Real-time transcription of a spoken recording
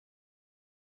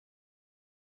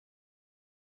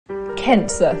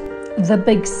Cancer, the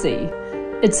big C.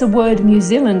 It's a word New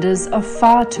Zealanders are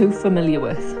far too familiar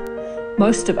with.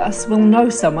 Most of us will know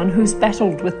someone who's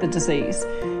battled with the disease,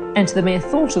 and the mere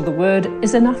thought of the word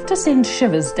is enough to send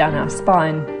shivers down our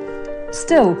spine.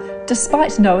 Still,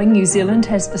 despite knowing New Zealand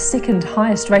has the second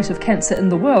highest rate of cancer in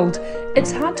the world,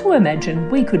 it's hard to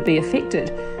imagine we could be affected.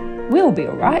 We'll be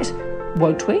alright,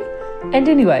 won't we? And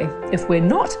anyway, if we're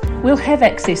not, we'll have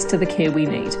access to the care we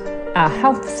need. Our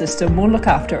health system will look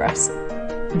after us.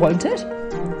 Won't it?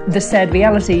 The sad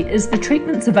reality is the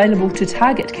treatments available to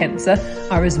target cancer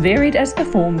are as varied as the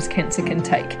forms cancer can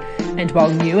take. And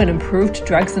while new and improved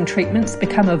drugs and treatments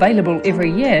become available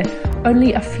every year,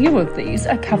 only a few of these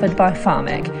are covered by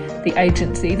PHRMAG, the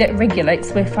agency that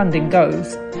regulates where funding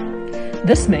goes.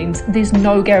 This means there's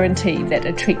no guarantee that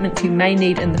a treatment you may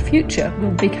need in the future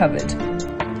will be covered.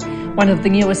 One of the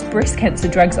newest breast cancer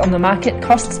drugs on the market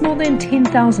costs more than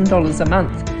 $10,000 a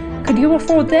month. Could you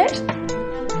afford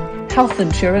that? Health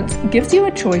insurance gives you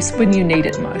a choice when you need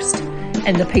it most,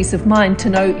 and the peace of mind to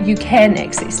know you can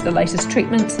access the latest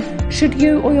treatments should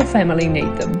you or your family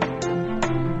need them.